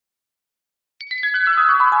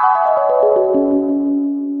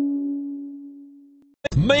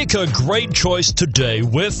Make a great choice today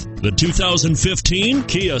with the 2015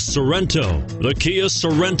 Kia Sorento. The Kia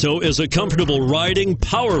Sorento is a comfortable riding,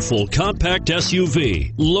 powerful compact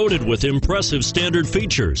SUV loaded with impressive standard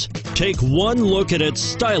features. Take one look at its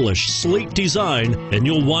stylish, sleek design and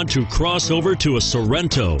you'll want to cross over to a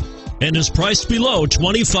Sorento, and is priced below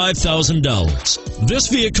 $25,000. This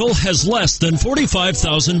vehicle has less than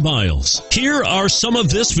 45,000 miles. Here are some of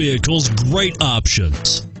this vehicle's great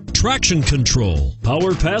options: traction control,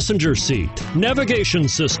 power passenger seat, navigation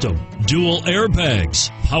system, dual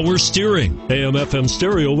airbags, power steering, AM/FM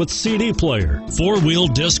stereo with CD player, 4-wheel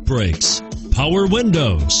disc brakes, power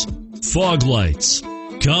windows, fog lights.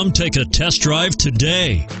 Come take a test drive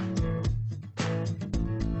today.